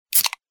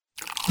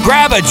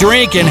Grab a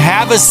drink and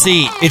have a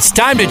seat. It's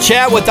time to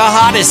chat with the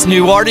hottest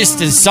new artists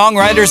and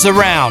songwriters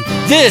around.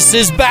 This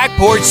is Back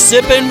Porch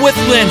Sippin' with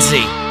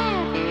Lindsay.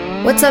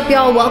 What's up,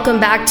 y'all? Welcome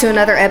back to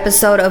another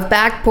episode of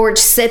Back Porch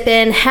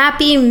Sippin'.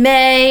 Happy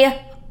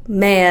May.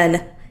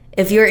 Man,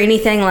 if you're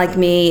anything like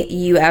me,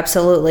 you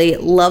absolutely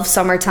love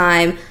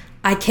summertime.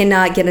 I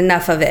cannot get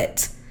enough of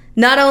it.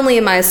 Not only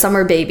am I a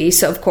summer baby,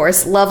 so of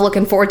course, love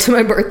looking forward to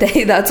my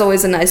birthday. That's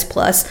always a nice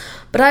plus.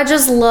 But I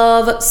just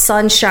love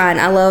sunshine.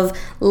 I love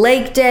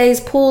lake days,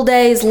 pool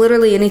days,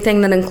 literally anything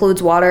that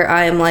includes water.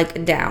 I am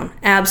like down.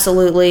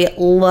 Absolutely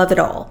love it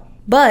all.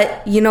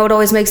 But you know what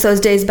always makes those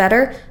days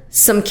better?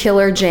 Some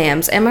killer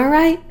jams. Am I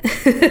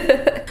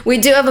right? We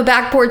do have a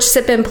Back Porch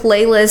Sippin'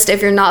 playlist.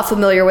 If you're not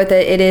familiar with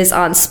it, it is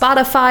on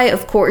Spotify.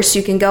 Of course,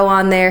 you can go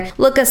on there,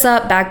 look us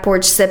up, Back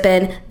Porch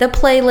Sippin'. The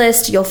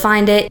playlist, you'll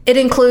find it. It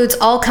includes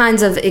all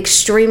kinds of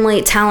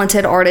extremely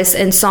talented artists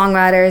and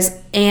songwriters,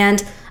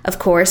 and of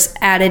course,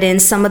 added in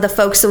some of the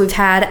folks that we've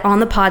had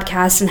on the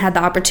podcast and had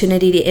the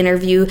opportunity to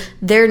interview.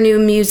 Their new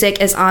music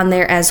is on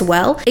there as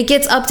well. It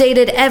gets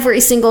updated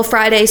every single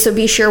Friday, so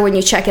be sure when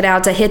you check it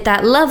out to hit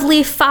that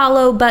lovely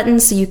follow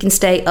button so you can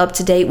stay up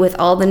to date with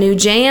all the new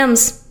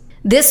jams.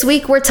 This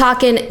week, we're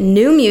talking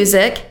new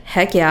music.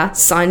 Heck yeah,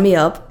 sign me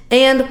up.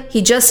 And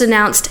he just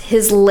announced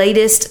his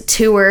latest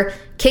tour,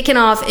 kicking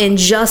off in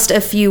just a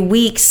few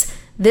weeks.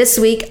 This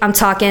week, I'm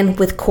talking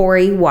with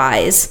Corey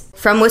Wise.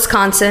 From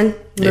Wisconsin,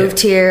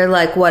 moved here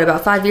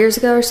about 5 years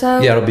ago or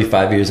so? Yeah, it'll be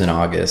 5 years in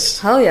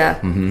August. Oh yeah.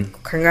 Mm-hmm.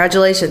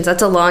 Congratulations.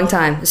 That's a long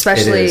time,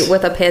 especially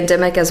with a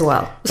pandemic as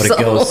well. But it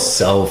goes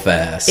so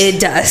fast.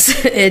 It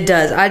does. It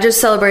does. I just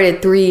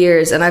celebrated 3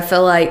 years, and I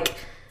feel like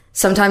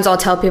sometimes I'll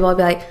tell people, I'll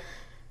be like,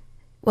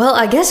 well,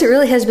 I guess it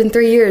really has been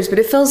 3 years, but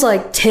it feels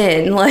like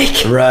 10.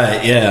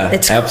 Right, yeah.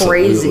 It's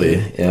absolutely.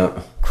 Crazy.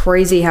 Yeah.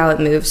 Crazy how it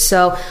moves.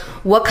 So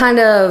what kind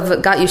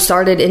of got you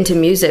started into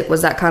music?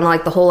 Was that kind of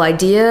like the whole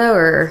idea,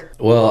 or?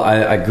 Well,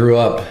 I grew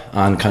up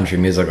on country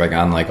music,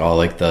 on all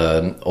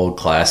the old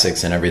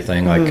classics and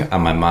everything,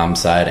 on my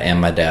mom's side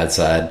and my dad's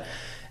side.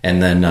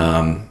 And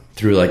then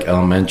through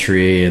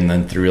elementary and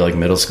then through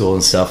middle school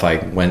and stuff, I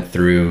went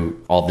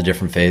through all the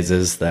different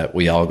phases that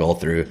we all go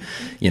through.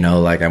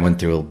 I went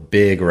through a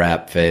big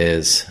rap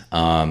phase.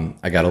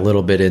 I got a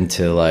little bit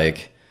into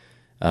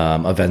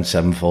Avenged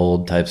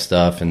Sevenfold type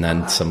stuff, and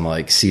then some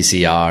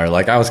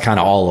CCR. I was kind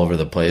of all over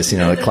the place,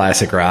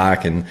 classic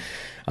rock, and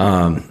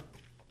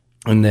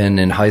then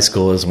in high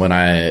school is when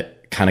I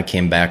kind of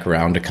came back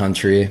around to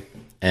country,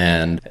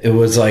 and it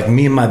was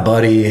me and my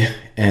buddy,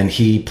 and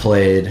he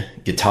played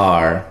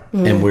guitar,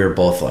 and we were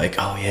both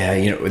oh yeah,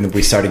 and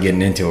we started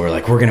getting into it.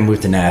 We're we're gonna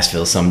move to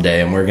Nashville someday,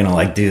 and we're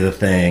gonna do the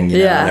thing,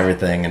 and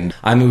everything. And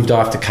I moved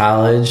off to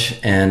college,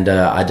 and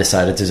I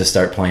decided to just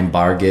start playing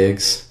bar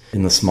gigs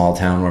in the small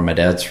town where my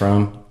dad's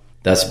from.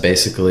 That's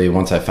basically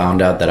once I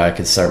found out that I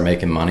could start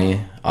making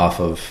money off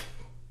of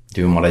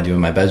doing what I do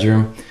in my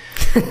bedroom.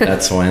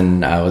 That's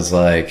when I was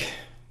I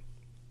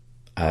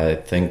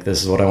think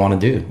this is what I want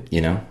to do,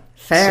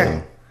 Fair.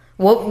 So,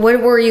 what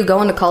were you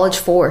going to college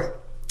for?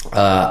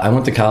 I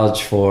went to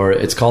college for,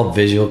 it's called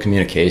visual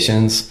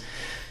communications.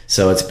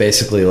 So it's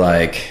basically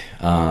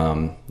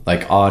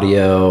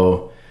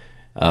audio,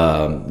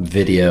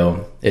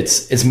 video.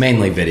 It's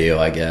mainly video,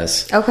 I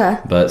guess. Okay.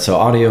 But so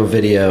audio,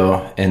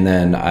 video, and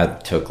then I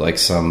took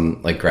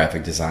some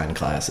graphic design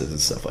classes and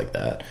stuff like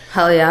that.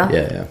 Hell yeah.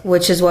 Yeah.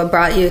 Which is what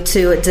brought you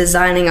to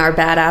designing our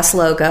badass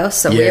logo.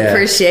 So we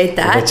appreciate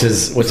that. Which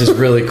is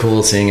really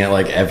cool seeing it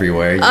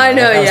everywhere. I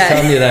know, I was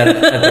telling you that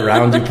at the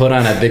round you put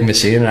on that big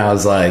machine, and I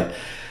was like,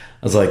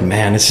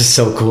 man, it's just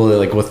so cool.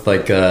 With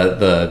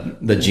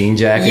the jean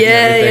jacket and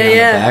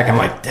everything on the back. I'm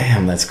like,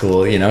 damn, that's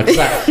cool. Because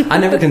I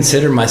never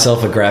considered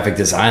myself a graphic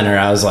designer.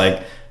 I was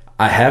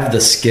I have the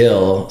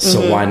skill,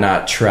 so why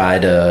not try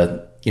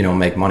to,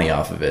 make money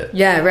off of it?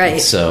 Yeah, right.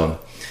 And so,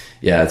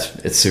 yeah,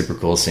 it's super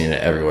cool seeing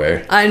it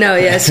everywhere. I know,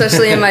 yeah,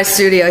 especially in my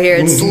studio here.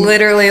 It's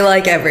literally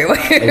everywhere.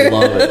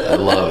 I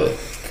love it.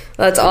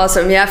 That's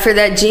awesome. Yeah, for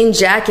that jean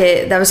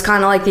jacket, that was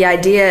kind of the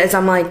idea is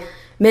I'm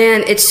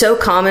man, it's so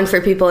common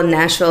for people in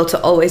Nashville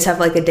to always have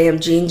a damn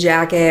jean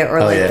jacket or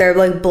their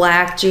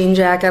black jean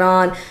jacket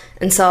on.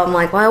 And so I'm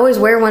well, I always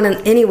wear one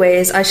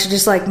anyways. I should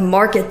just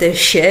market this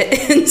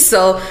shit. And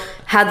so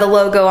had the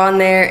logo on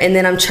there, and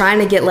then I'm trying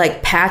to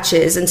get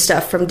patches and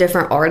stuff from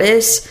different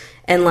artists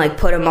and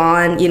put them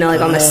on,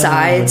 on the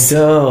sides.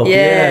 Dope.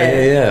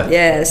 Yeah.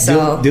 Yeah.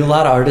 So do a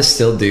lot of artists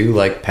still do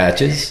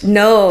patches?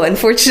 No,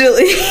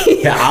 unfortunately.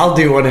 Yeah, I'll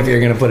do one if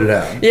you're gonna put it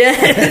out.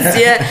 Yes,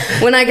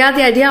 yeah. When I got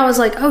the idea, I was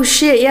oh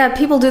shit, yeah,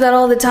 people do that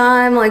all the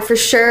time, for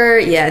sure.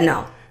 Yeah,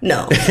 no.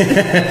 No,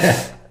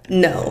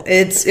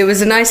 it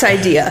was a nice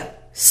idea.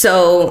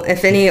 So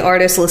if any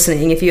artists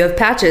listening, if you have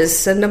patches,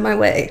 send them my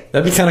way.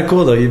 That'd be kind of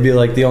cool, though. You'd be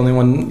the only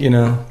one,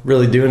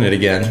 really doing it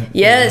again.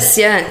 Yes,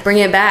 yeah. Bring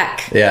it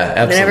back. Yeah,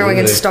 absolutely. Then everyone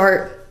can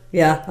start.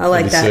 Yeah, I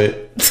like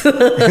that.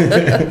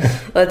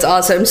 That's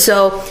awesome.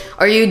 So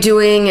are you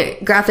doing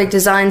graphic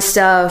design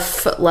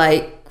stuff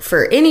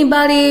for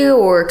anybody,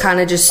 or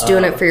kind of just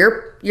doing it for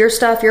your your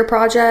stuff, your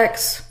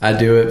projects? I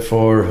do it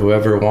for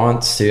whoever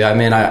wants to. I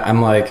mean,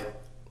 I'm like,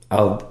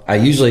 I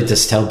usually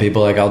just tell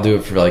people like I'll do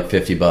it for like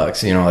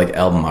 $50, you know, like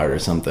album art or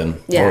something,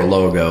 or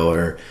logo,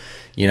 or,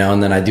 you know,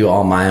 and then I do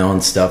all my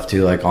own stuff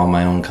too, like all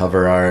my own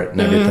cover art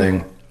and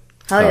everything.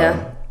 Hell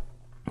yeah.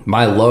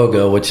 My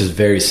logo, which is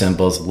very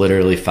simple, is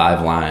literally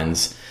 5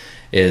 lines,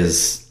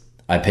 is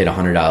I paid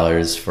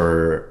 $100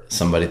 for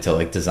somebody to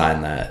like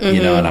design that,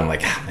 you know, and I'm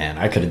like, man,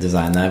 I could have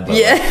designed that, but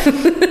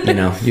like, you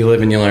know, you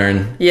live and you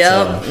learn.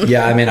 Yep. So,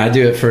 yeah, I mean, I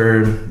do it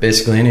for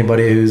basically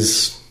anybody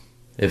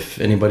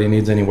if anybody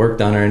needs any work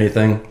done or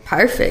anything.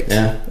 Perfect.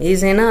 Yeah.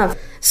 Easy enough.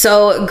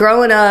 So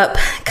growing up,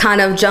 kind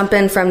of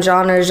jumping from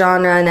genre to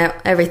genre and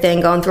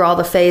everything, going through all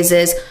the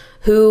phases,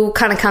 who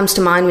kind of comes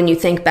to mind when you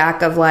think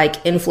back of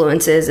like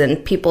influences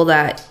and people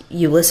that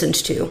you listened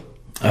to?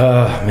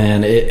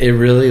 Man, it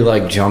really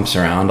like jumps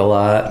around a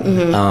lot.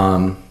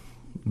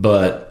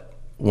 But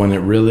when it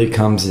really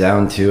comes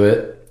down to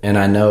it, and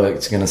I know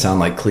it's going to sound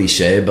like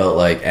cliche, but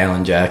like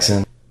Alan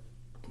Jackson,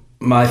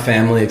 my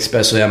family,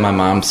 especially on my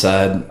mom's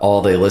side,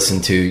 all they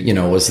listened to, you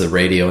know, was the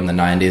radio in the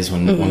 90s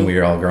when we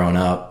were all growing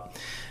up.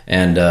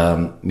 And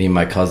me and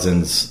my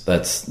cousins,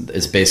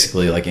 it's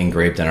basically like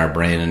engraved in our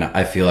brain. And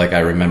I feel like I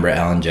remember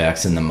Alan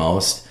Jackson the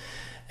most.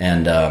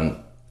 And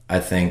I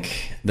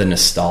think the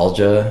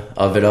nostalgia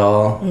of it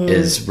all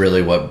is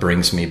really what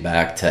brings me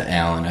back to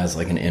Alan as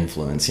like an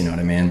influence. You know what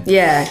I mean?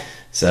 Yeah.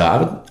 So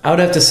I would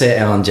have to say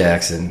Alan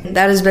Jackson.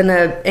 That has been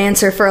an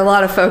answer for a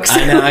lot of folks.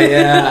 I know,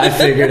 yeah. I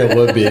figured it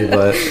would be,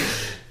 but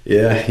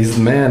yeah, he's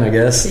the man, I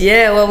guess.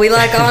 Yeah, well, we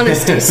like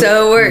honesty,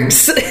 so it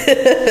works.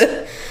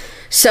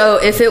 So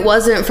if it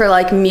wasn't for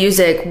like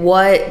music,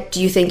 what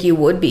do you think you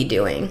would be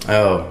doing?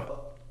 Oh,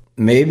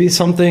 maybe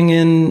something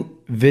in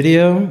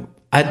video.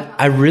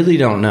 I really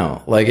don't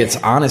know. Like, it's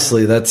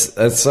honestly, that's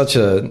such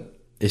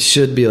it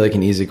should be like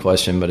an easy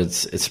question, but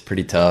it's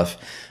pretty tough.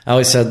 I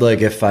always said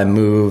like if I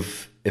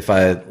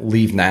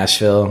leave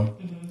Nashville,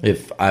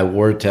 if I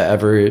were to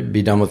ever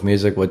be done with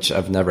music, which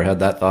I've never had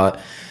that thought,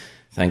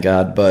 thank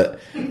God. But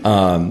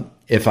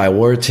if I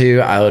were to,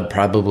 I would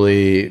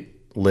probably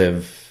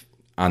live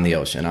on the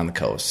ocean, on the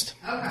coast.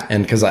 Okay.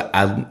 And because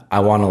I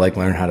want to like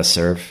learn how to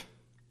surf.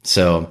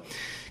 So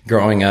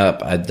growing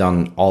up, I'd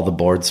done all the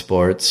board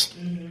sports.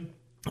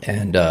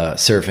 And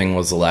surfing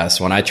was the last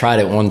one. I tried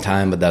it one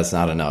time, but that's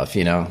not enough,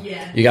 you know?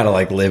 Yeah. You got to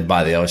like live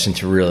by the ocean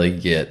to really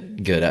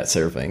get good at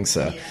surfing.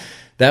 So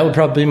that would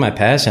probably be my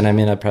passion. I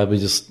mean, I'd probably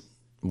just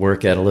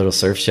work at a little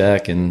surf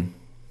shack and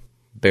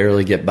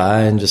barely get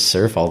by and just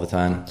surf all the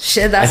time.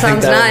 Shit, that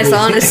sounds nice,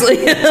 honestly.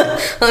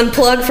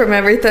 Unplug from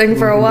everything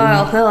for a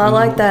while. Hell, I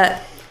like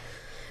that.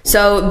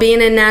 So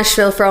being in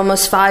Nashville for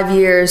almost 5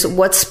 years,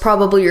 what's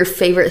probably your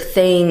favorite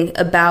thing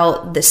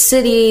about the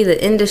city,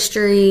 the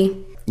industry?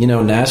 You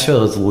know,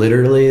 Nashville is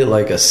literally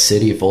like a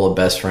city full of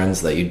best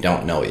friends that you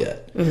don't know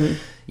yet.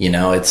 You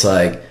know, it's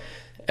like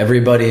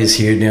everybody's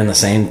here doing the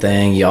same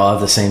thing. You all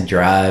have the same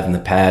drive and the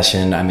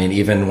passion. I mean,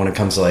 even when it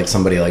comes to like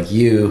somebody like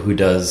you who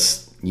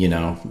does, you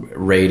know,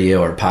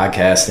 radio or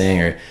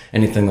podcasting or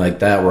anything like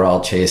that, we're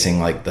all chasing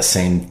like the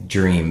same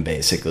dream,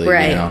 basically,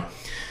 right. You know?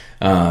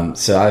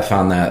 So I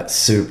found that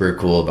super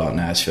cool about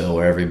Nashville,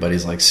 where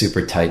everybody's like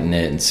super tight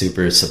knit and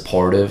super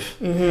supportive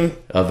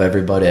of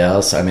everybody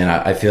else. I mean,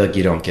 I feel like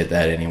you don't get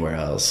that anywhere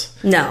else.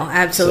 No,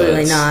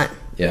 absolutely not.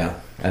 Yeah,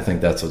 I think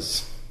that's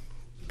what's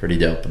pretty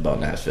dope about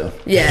Nashville.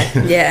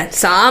 Yeah.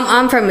 So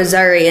I'm from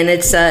Missouri, and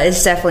it's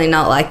definitely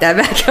not like that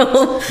back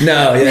home.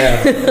 No,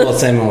 yeah. Well,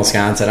 same in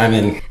Wisconsin. I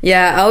mean,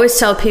 yeah. I always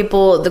tell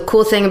people the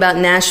cool thing about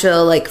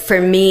Nashville, like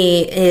for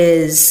me,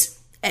 is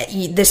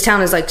this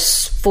town is like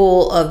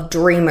full of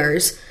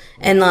dreamers,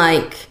 and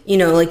like, you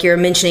know, like you're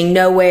mentioning,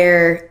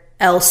 nowhere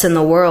else in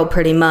the world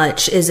pretty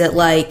much is it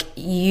like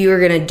you're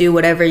gonna do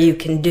whatever you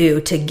can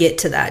do to get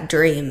to that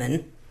dream,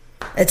 and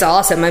it's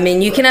awesome. I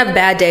mean, you can have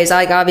bad days,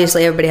 like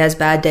obviously everybody has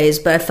bad days,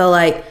 but I feel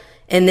like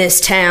in this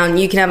town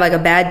you can have like a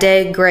bad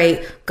day,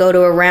 great, go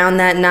to a round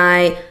that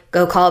night,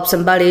 go call up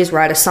some buddies,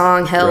 write a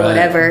song, hell,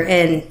 whatever,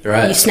 and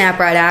you snap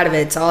right out of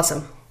it. It's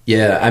awesome.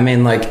 Yeah, I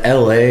mean, like,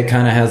 LA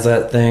kind of has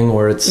that thing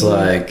where it's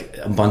like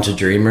a bunch of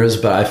dreamers,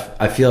 but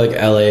I feel like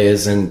LA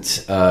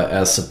isn't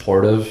as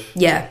supportive,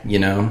 you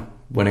know,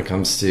 when it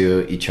comes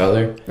to each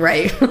other.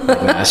 Right.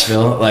 Like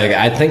Nashville. Like,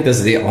 I think this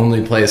is the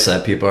only place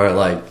that people are,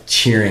 like,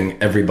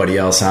 cheering everybody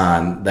else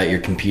on that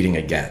you're competing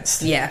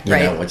against. Yeah, you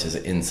know, which is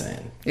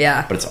insane.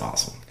 Yeah. But it's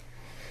awesome.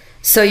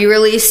 So you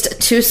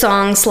released 2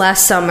 songs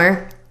last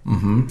summer.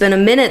 Been a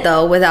minute,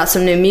 though, without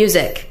some new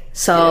music.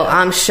 So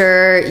I'm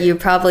sure you're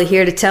probably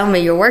here to tell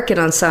me you're working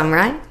on some,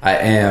 right? I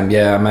am,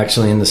 yeah. I'm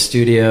actually in the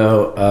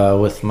studio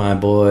with my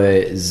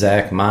boy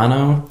Zach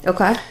Mano.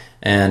 Okay.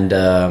 And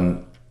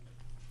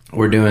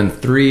we're doing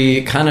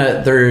 3 kind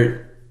of,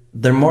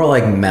 they're more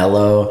like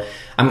mellow.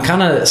 I'm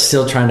kind of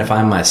still trying to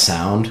find my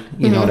sound,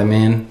 you know what I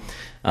mean?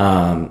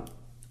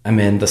 I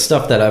mean, the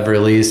stuff that I've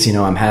released, you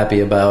know, I'm happy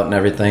about and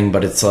everything,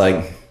 but it's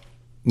like,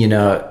 you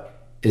know,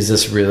 is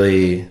this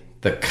really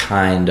the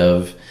kind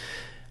of...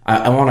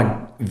 I want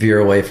to veer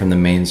away from the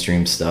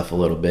mainstream stuff a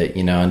little bit,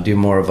 you know, and do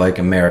more of like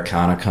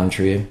Americana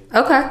country.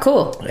 Okay,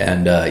 cool.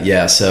 And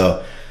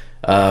so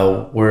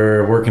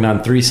we're working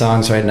on 3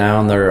 songs right now,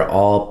 and they're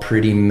all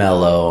pretty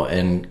mellow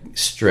and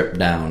stripped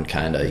down,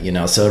 kind of, you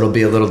know. So it'll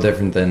be a little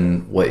different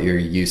than what you're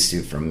used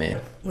to from me.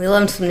 We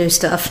love some new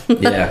stuff.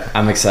 Yeah,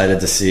 I'm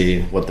excited to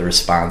see what the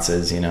response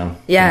is, you know.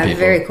 Yeah,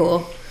 very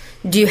cool.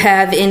 Do you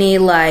have any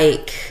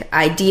like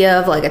idea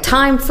of like a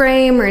time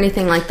frame or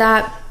anything like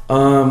that?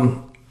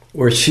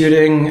 We're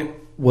shooting.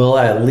 We'll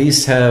at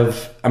least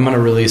have. I'm gonna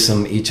release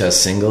them each as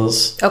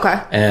singles.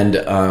 Okay.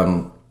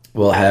 And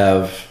we'll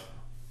have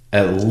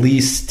at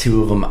least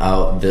 2 of them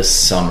out this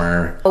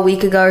summer. A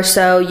week ago or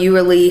so, you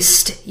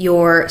released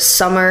your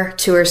summer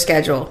tour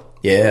schedule.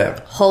 Yeah.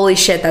 Holy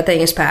shit, that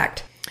thing is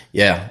packed.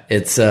 Yeah,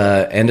 it's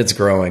and it's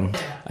growing.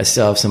 I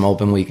still have some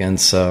open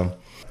weekends, so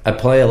I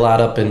play a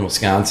lot up in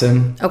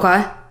Wisconsin.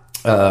 Okay.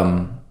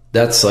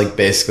 That's like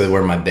basically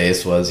where my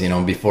base was, you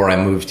know. Before I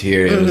moved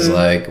here, it was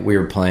like we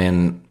were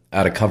playing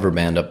at a cover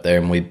band up there,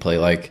 and we'd play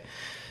like,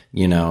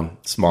 you know,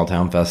 small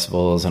town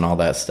festivals and all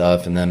that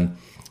stuff. And then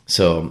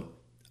so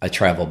I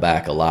travel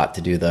back a lot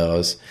to do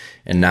those.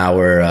 And now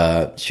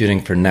we're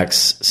shooting for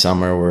next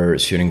summer. We're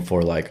shooting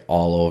for like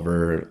all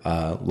over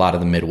a lot of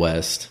the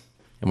Midwest.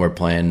 And we're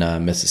playing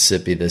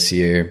Mississippi this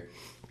year,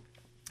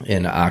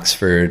 in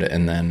Oxford,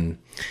 and then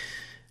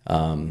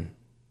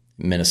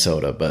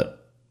Minnesota.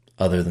 But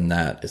other than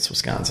that, it's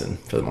Wisconsin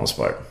for the most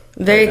part.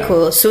 Very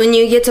cool. So when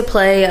you get to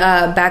play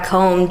back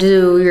home,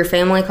 do your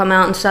family come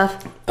out and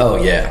stuff? Oh,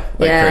 yeah.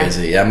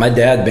 Crazy. Yeah, my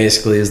dad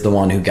basically is the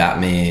one who got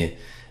me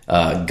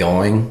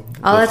going.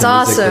 Oh, that's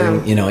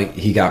awesome. Thing. You know,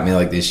 he got me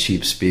like these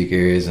cheap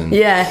speakers. And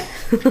yeah.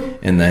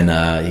 and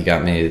then he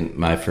got me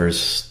my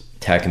first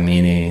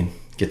Takamine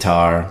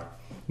guitar.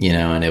 You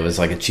know, and it was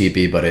like a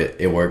cheapie, but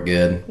it worked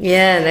good.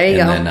 Yeah, there you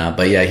go. And then,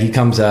 but yeah, he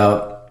comes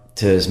out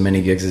to as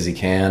many gigs as he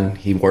can.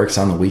 He works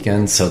on the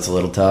weekends, so it's a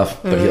little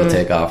tough, but he'll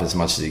take off as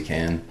much as he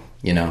can.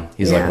 You know,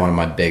 he's like one of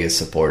my biggest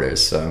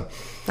supporters. So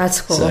that's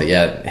cool. So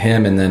yeah,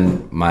 him, and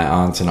then my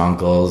aunts and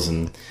uncles,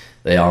 and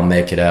they all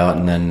make it out.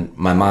 And then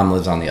my mom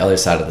lives on the other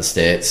side of the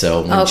state,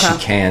 so when she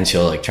can,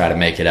 she'll like try to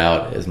make it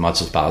out as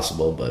much as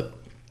possible. But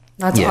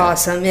that's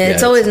awesome. Yeah,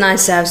 it's always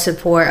nice to have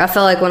support. I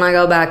feel like when I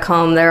go back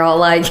home, they're all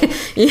like,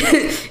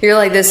 you're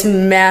like this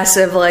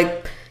massive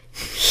like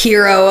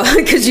hero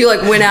because you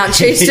like went out and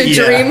chased a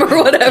dream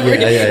or whatever.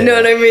 You know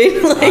what I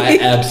mean? Like, I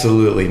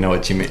absolutely know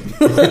what you mean.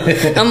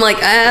 I'm like,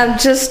 I'm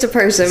just a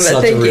person, but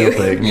Such thank a real you.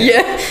 Thing,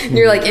 And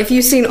you're like, if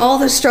you've seen all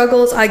the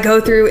struggles I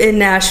go through in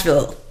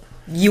Nashville,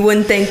 you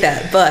wouldn't think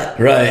that, but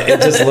right,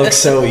 it just looks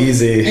so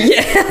easy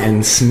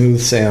and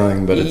smooth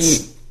sailing, but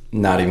it's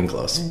not even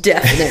close.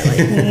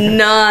 Definitely.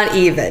 Not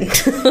even.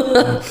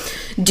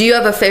 Do you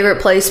have a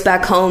favorite place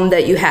back home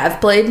that you have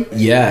played?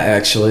 Yeah,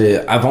 actually.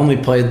 I've only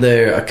played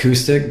there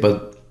acoustic,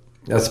 but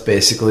that's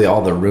basically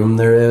all the room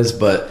there is.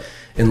 But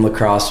in La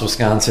Crosse,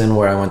 Wisconsin,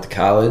 where I went to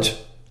college,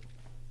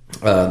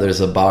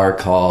 there's a bar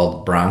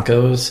called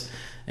Broncos,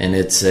 and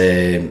it's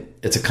a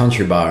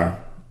country bar.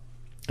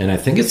 And I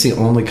think it's the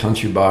only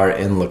country bar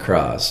in La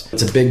Crosse.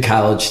 It's a big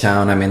college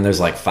town. I mean, there's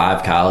like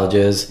 5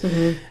 colleges,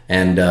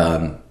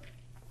 and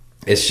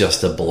it's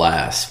just a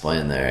blast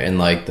playing there. And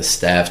like the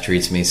staff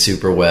treats me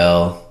super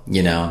well,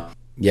 you know.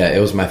 Yeah, it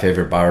was my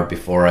favorite bar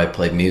before I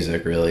played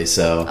music, really.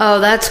 So oh,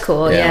 that's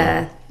cool.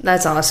 Yeah,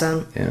 that's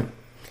awesome. Yeah.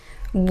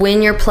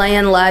 When you're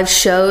playing live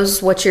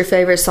shows, what's your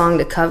favorite song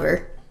to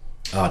cover?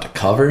 Oh, to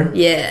cover?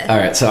 Yeah. All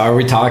right, so are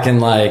we talking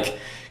like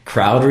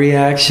crowd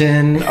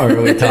reaction, or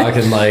are we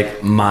talking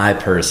like my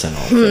personal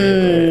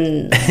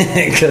favorite?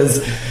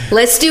 'Cause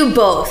let's do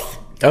both.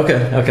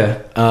 Okay.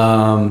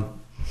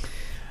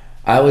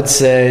 I would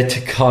say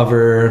to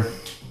cover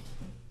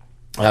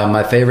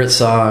my favorite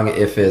song,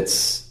 if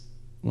it's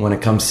when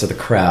it comes to the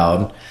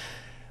crowd,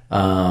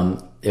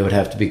 it would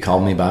have to be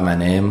 "Call Me by My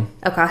Name."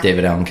 Okay.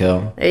 David Allan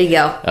Coe. There you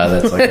go.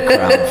 That's like a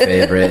crowd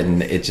favorite,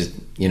 and it just,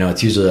 you know,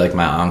 it's usually like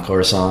my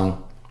encore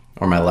song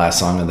or my last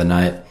song of the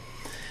night.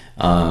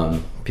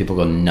 People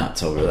go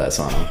nuts over that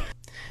song.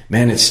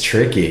 Man, it's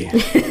tricky.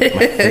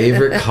 My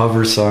favorite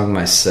cover song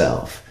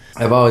myself.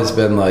 I've always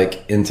been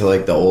like into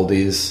like the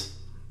oldies,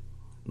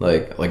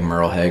 like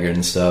Merle Haggard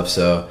and stuff.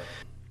 So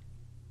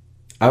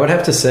I would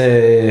have to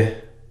say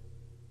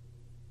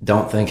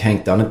 "Don't Think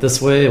Hank Done It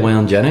This Way,"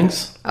 Waylon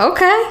Jennings.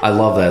 Okay. I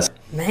love that.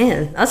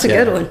 Man, that's a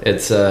good one.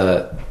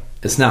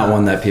 It's not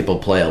one that people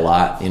play a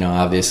lot, you know,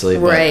 obviously.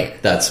 But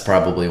right. That's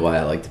probably why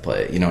I like to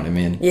play it. You know what I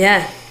mean?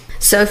 Yeah.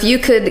 So if you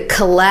could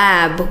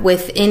collab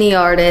with any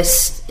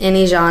artist,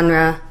 any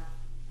genre,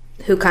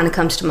 who kind of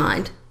comes to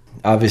mind?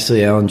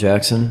 Obviously, Alan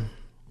Jackson.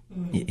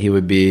 He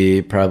would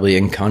be probably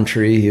in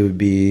country. He would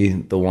be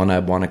the one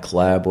I'd want to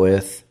collab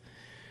with.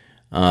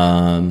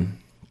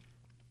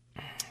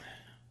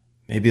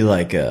 Maybe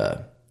like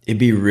it'd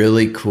be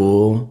really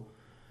cool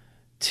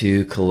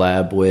to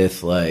collab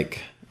with like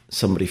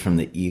somebody from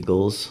the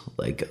Eagles,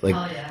 like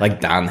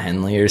Don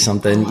Henley or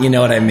something. You know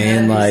what I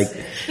mean? Like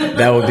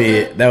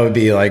that would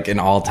be like an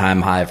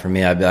all-time high for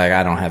me. I'd be like,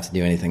 I don't have to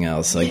do anything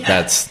else. Like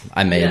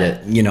I made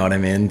it. You know what I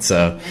mean?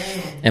 So,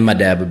 and my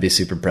dad would be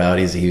super proud.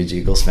 He's a huge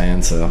Eagles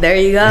fan. So there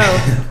you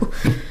go.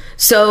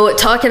 So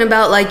talking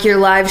about like your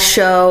live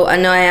show, I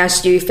know I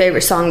asked you your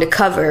favorite song to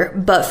cover,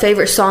 but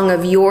favorite song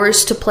of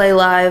yours to play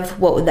live,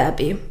 what would that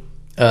be?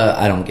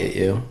 I Don't Get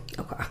You.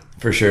 Okay.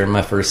 For sure,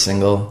 my first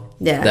single.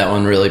 Yeah. That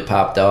one really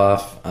popped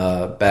off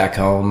back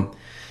home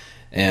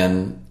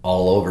and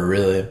all over,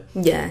 really.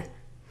 Yeah.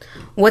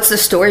 What's the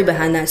story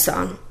behind that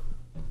song?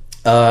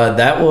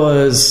 I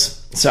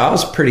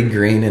was pretty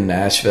green in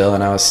Nashville,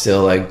 and I was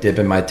still like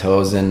dipping my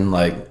toes in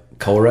like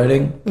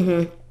co-writing.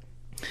 Mm-hmm.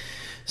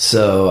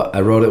 So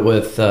I wrote it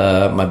with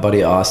my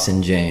buddy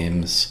Austin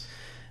James,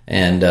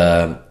 and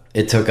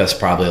it took us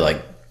probably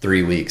like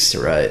 3 weeks to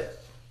write.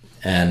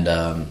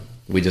 And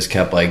we just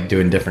kept like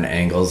doing different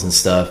angles and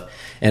stuff.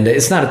 And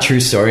it's not a true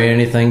story or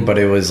anything, but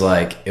it was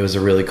a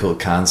really cool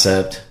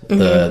concept.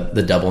 Mm-hmm.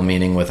 The double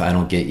meaning with I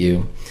Don't Get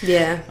You.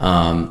 Yeah.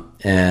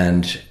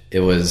 And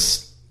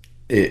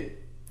it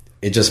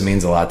just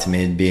means a lot to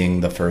me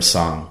being the first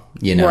song,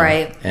 you know?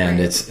 Right. And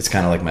it's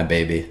kind of like my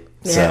baby.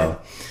 Yeah.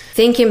 So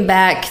thinking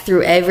back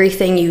through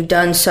everything you've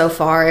done so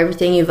far,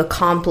 everything you've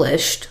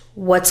accomplished,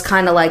 what's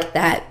kind of like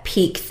that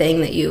peak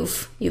thing that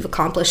you've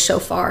accomplished so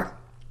far?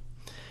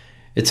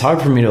 It's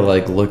hard for me to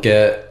like look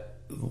at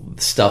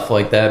stuff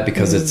like that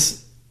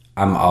because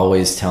I'm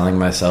always telling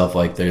myself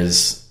like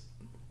there's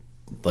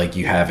like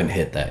you haven't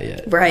hit that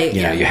yet. Right.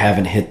 You know, you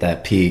haven't hit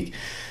that peak.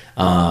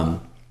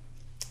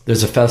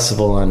 There's a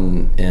festival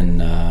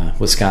in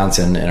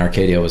Wisconsin, in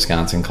Arcadia,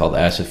 Wisconsin, called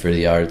Ashes for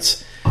the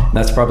Arts. And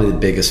that's probably the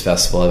biggest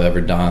festival I've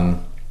ever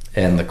done.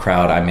 And the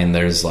crowd, I mean,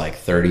 there's like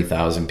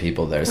 30,000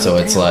 people there. So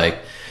it's like,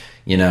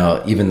 you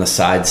know, even the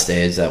side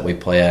stage that we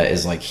play at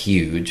is like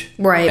huge.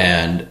 Right.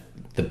 And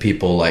the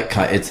people like,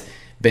 it's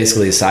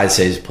basically a side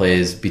stage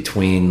plays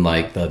between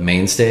like the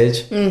main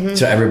stage. Mm-hmm.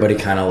 So everybody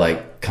kind of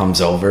like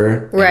comes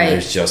over. Right. And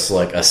there's just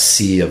like a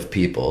sea of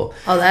people.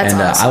 Oh, that's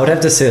awesome. I would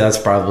have to say that's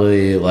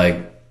probably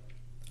like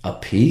a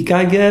peak,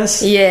 I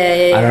guess.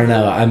 Yeah. I don't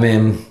know. I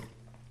mean,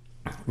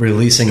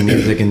 releasing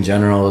music in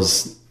general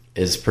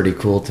is pretty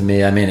cool to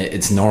me. I mean,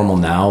 it's normal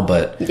now,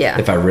 but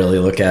if I really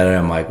look at it,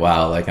 I'm like,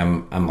 wow, like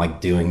I'm like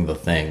doing the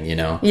thing, you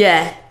know?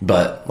 Yeah.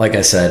 But like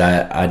I said,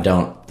 I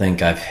don't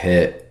think I've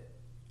hit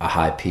a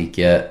high peak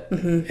yet.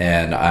 Mm-hmm.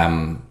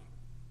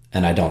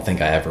 And I don't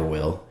think I ever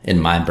will in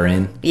my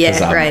brain.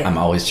 Yeah, right. I'm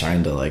always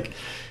trying to like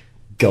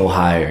go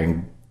higher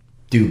and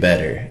do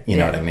better. You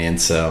know what I mean?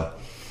 So,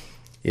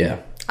 yeah.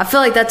 I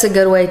feel like that's a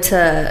good way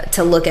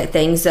to look at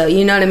things, though.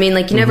 You know what I mean?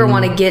 Like, you never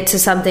want to get to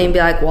something and be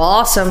like, well,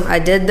 awesome, I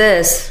did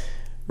this.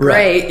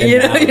 Right. Great. You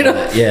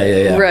know?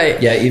 Yeah.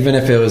 Right. Yeah, even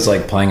if it was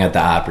like playing at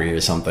the Opry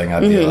or something,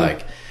 I'd be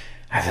like,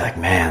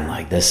 man,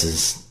 like this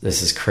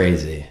is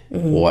crazy.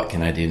 Mm-hmm. What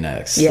can I do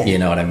next? Yeah. You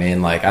know what I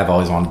mean? Like, I've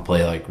always wanted to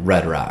play like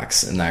Red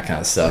Rocks and that kind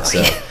of stuff.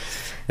 So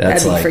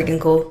that's that'd be freaking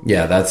cool.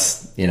 Yeah,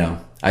 that's, you know,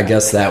 I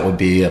guess that would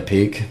be a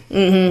peak,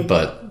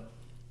 but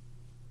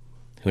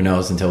who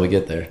knows until we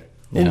get there.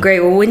 Well, great.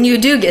 Well, when you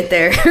do get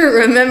there,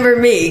 remember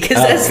me, because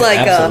that's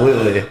like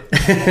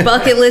a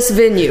bucket list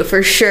venue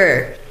for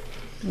sure.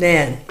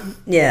 Man,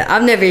 yeah,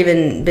 I've never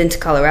even been to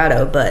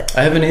Colorado, but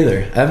I haven't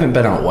either. I haven't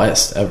been out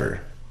west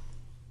ever.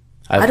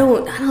 I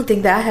don't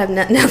think that I have.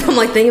 Now that I'm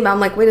like thinking about it, I'm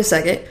like, wait a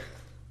second.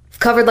 I've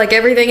covered like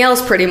everything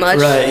else pretty much.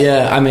 Right,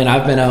 yeah. I mean,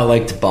 I've been out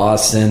like to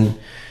Boston,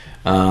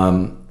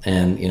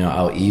 and you know,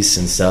 out east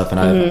and stuff. And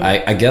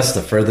I guess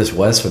the furthest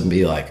west would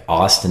be like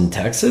Austin,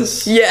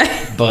 Texas.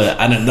 Yeah. But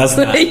that's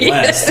not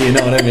west, you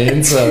know what I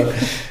mean? So,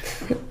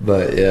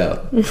 but yeah.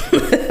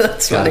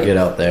 That's gotta funny. Get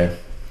out there.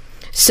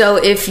 So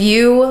if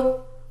you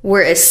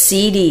were a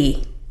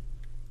CD,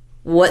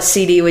 what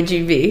CD would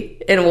you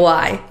be and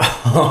why?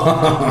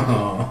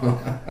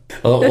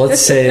 Well,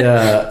 let's say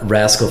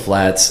Rascal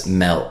Flatts'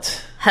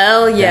 Melt.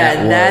 Hell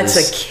yeah, that's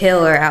a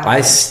killer album.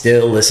 I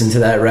still listen to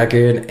that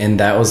record,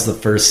 and that was the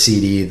first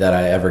CD that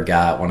I ever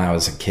got when I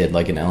was a kid,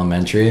 like in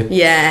elementary.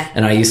 Yeah.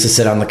 And I used to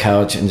sit on the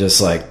couch and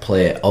just like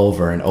play it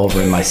over and over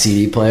in my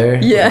CD player.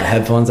 Yeah. With the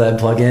headphones I'd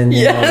plug in.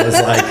 You know, it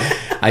was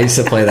like, I used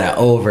to play that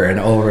over and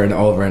over and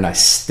over, and I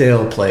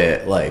still play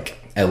it like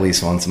at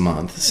least once a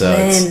month.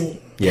 So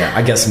yeah,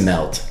 I guess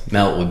Melt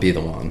would be the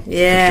one.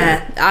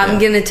 Yeah, sure. I'm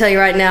gonna tell you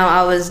right now,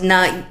 I was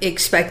not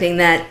expecting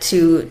that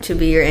to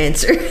be your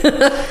answer.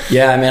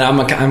 Yeah, I mean,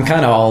 I'm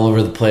kind of all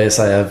over the place.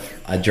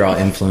 I draw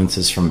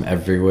influences from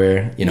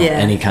everywhere. You know,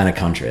 any kind of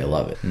country. I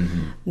love it.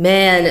 Mm-hmm.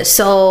 Man,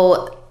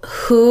 so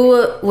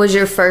who was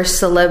your first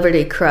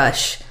celebrity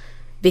crush?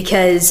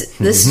 Because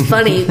this is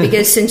funny.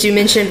 Because since you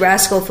mentioned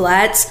Rascal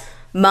Flatts,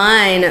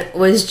 mine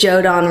was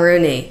Joe Don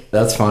Rooney.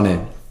 That's funny.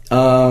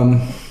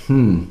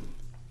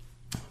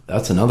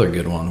 That's another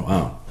good one.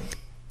 Wow.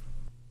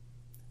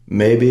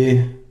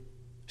 Maybe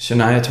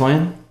Shania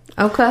Twain.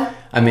 Okay.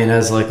 I mean,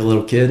 as like a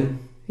little kid,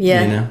 you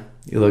know,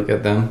 you look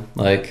at them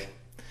like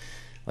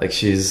Like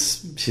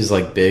she's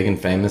like big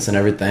and famous and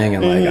everything,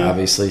 and like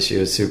obviously she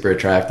was super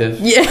attractive.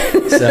 Yeah.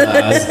 So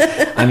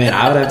I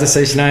would have to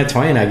say Shania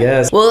Twain, I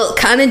guess. Well,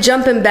 kind of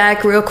jumping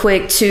back real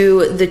quick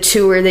to the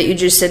tour that you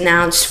just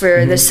announced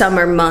for the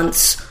summer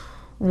months.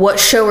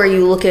 What show are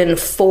you looking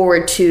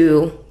forward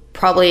to?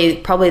 Probably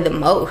the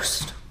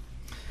most.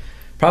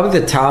 Probably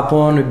the top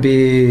one would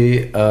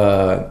be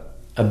a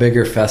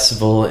bigger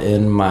festival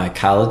in my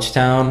college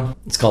town.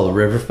 It's called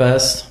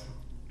Riverfest,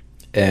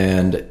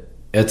 and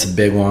it's a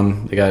big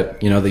one. They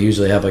got, they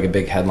usually have like a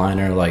big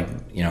headliner, like,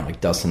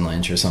 like Dustin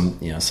Lynch or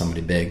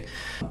somebody big.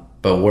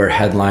 But we're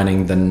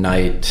headlining the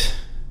night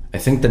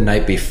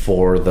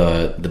before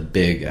the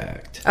big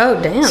act.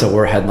 Oh, damn. So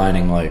we're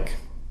headlining like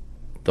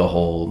the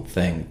whole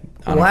thing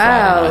on a Wow.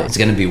 Friday night. It's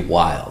going to be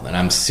wild, and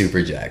I'm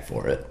super jacked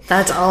for it.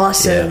 That's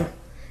awesome. Yeah.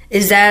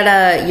 Is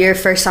that your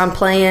first time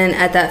playing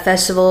at that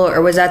festival,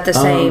 or was that the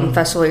same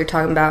festival you're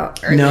talking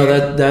about earlier?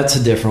 No, that's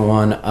a different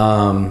one.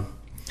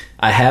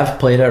 I have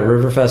played at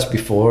Riverfest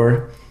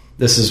before.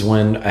 This is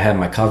when I had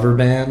my cover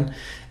band,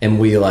 and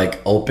we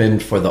like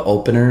opened for the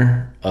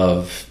opener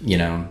of,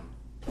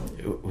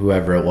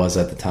 whoever it was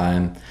at the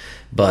time.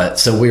 But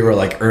so we were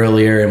like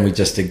earlier, and we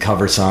just did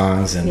cover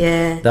songs, and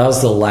that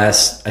was the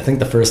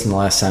first and the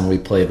last time we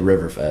played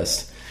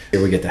Riverfest.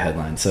 Here we get the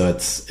headline, so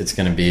it's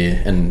going to be,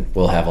 and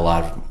we'll have a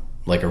lot of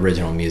like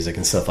original music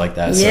and stuff like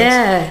that.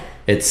 So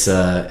it's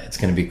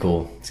going to be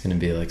cool. It's going to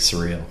be like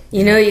surreal.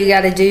 You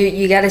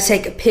got to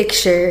take a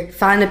picture,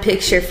 find a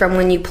picture from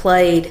when you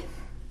played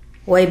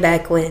way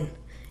back when.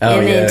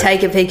 And then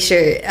take a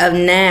picture of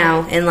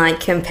now and like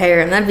compare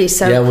them. That'd be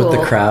so cool. Yeah, with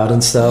the crowd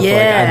and stuff.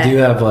 Yeah. Like I do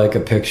have like a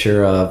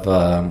picture of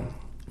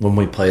when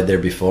we played there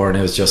before, and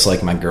it was just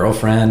like my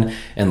girlfriend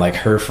and like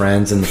her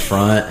friends in the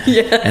front.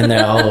 And they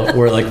all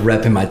were like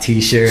repping my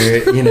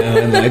t-shirt,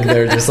 and like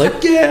they're just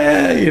like,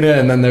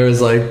 and then there was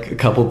like a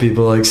couple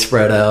people like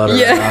spread out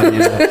around,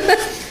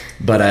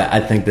 But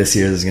I think this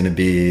year is going to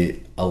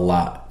be a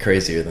lot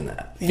crazier than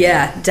that.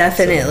 Yeah,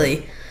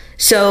 definitely.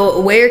 So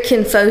where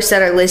can folks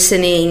that are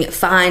listening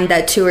find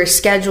that tour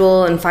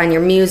schedule and find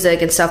your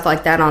music and stuff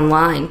like that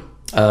online?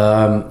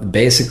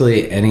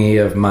 Basically any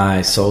of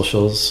my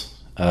socials.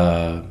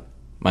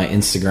 My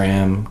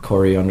Instagram,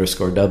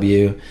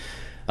 Corey_W,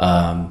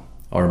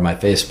 or my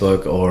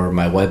Facebook, or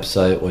my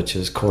website, which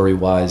is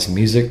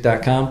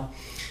CoreyWiseMusic.com.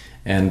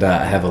 And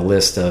I have a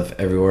list of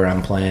everywhere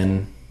I'm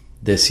playing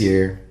this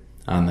year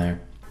on there.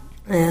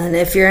 And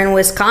if you're in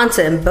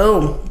Wisconsin,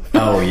 boom.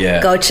 Oh,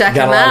 yeah. Go check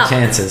them out. Got a lot of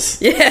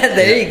chances. Yeah,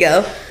 there you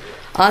go.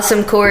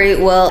 Awesome, Corey.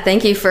 Well,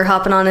 thank you for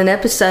hopping on an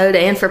episode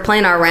and for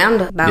playing our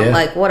round about,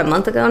 a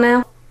month ago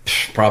now?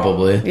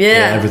 Probably.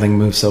 Yeah. Everything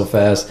moves so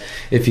fast.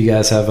 If you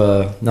guys have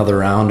another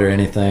round or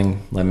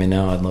anything, let me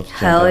know. I'd love to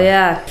jump Hell in.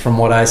 yeah. From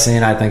what I've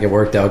seen, I think it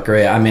worked out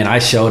great. I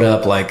showed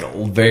up like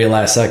very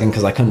last second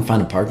because I couldn't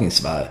find a parking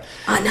spot.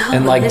 I know.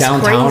 And like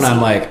downtown,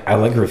 crazy. I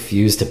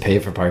refuse to pay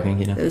for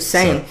parking,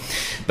 Same.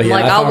 So, but yeah,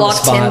 I'll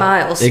walk 10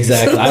 miles.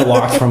 Exactly. I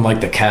walked from like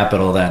the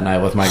Capitol that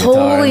night with my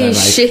guitar. Holy and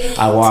then, shit.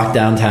 I walked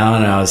downtown,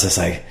 and I was just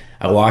like,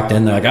 I walked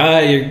in, they're like, all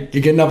right,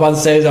 you're getting up on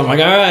stage. I'm like,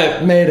 all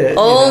right, made it.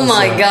 Oh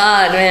my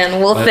God, man.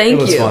 Well,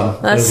 thank you.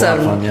 Fun. That's some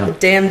fun,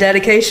 damn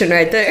dedication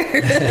right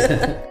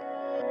there.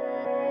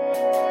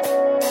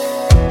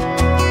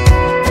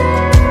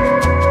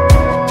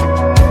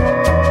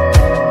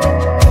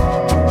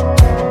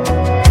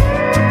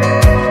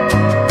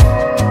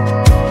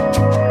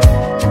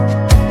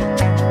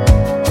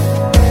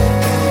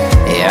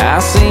 Yeah, I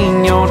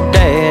seen your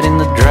dad in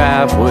the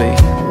driveway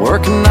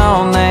working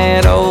on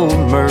that old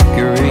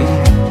Mercury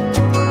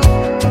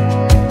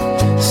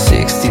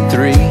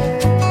 63.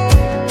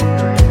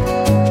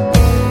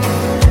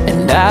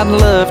 And I'd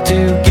love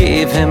to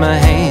give him a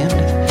hand,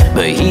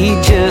 but he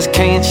just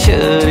can't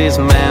shut his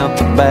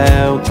mouth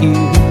about you.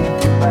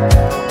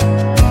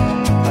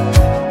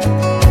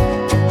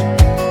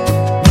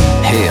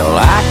 Hell,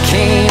 I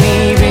can't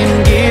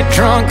even get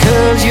drunk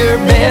 'cause your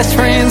best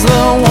friend's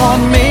the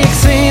one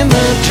mixing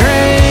the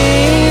drinks.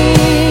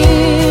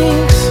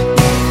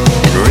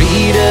 And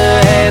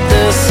Rita at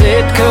the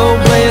Sitco,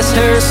 bless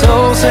her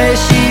soul, says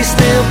she's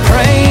still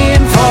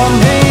praying for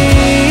me.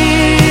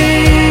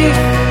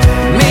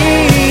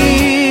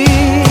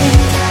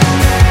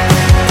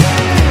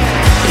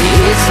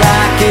 It's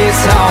like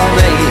it's all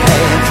they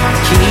have.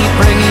 Keep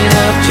bringing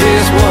up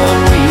just what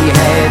we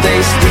had.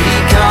 They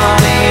speak on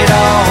it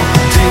all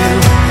too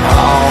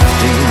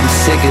often.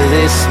 Sick of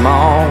this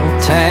small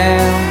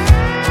town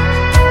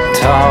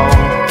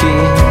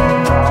talking.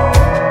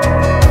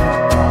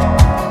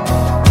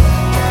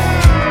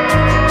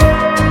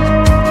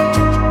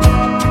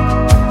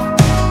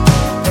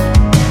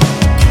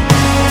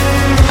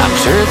 I'm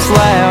sure it's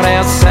loud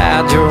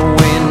outside your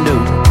window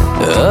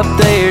up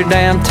there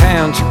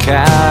downtown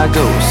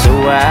Chicago, so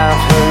I've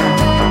heard.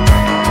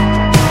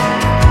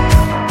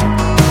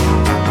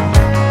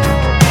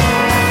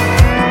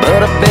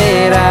 But I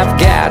bet I've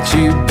got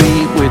you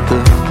beat with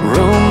the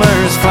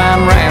rumors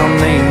flying round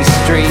these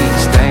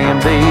streets. Damn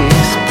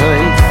this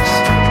place.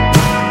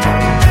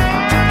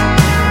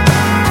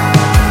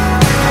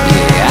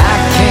 Yeah, I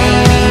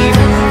can't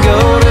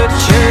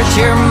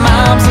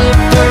Mom's the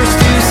first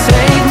to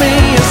save me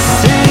a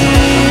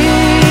seat.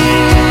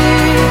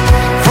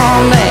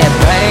 From that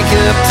bank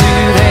up to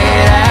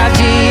that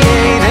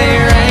IGA,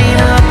 there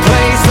ain't a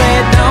place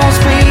that don't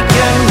speak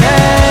your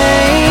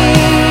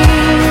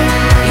name.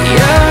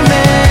 Your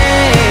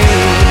name.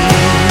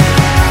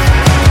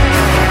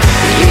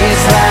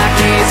 It's like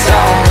it's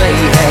all they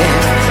had.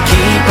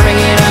 Keep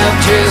bringing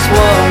up just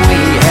what we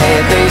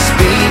had. They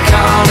speak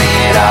on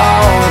it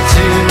all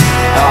too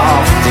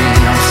often.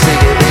 I'm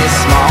sick of this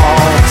small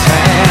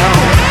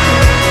town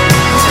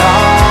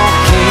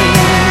talking.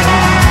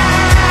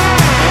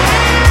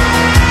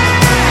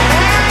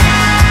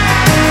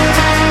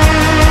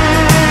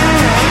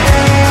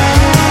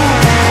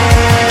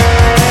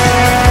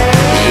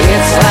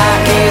 It's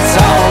like it's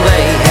all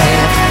they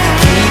had.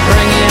 Keep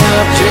bringing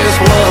up just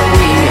what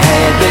we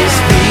had. They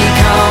speak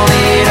on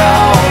it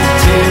all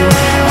too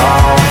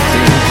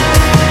often.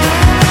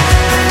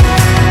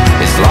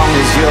 As long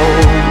as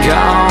you're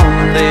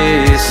gone,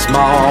 this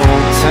small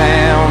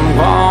town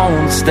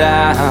won't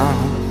stop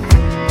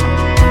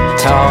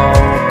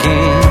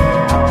talking.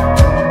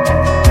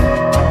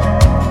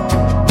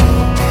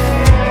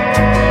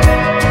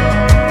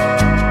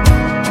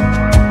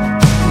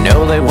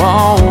 No, they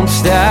won't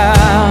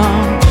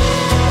stop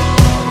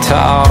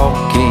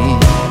talking.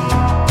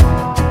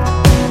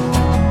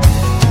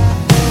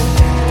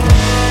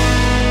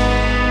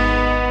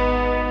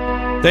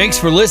 Thanks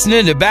for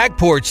listening to Back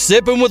Porch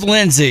Sippin' with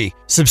Lindsay.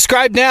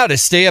 Subscribe now to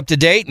stay up to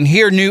date and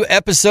hear new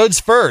episodes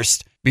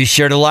first. Be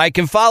sure to like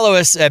and follow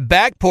us at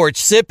Back Porch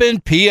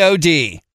Sippin' POD.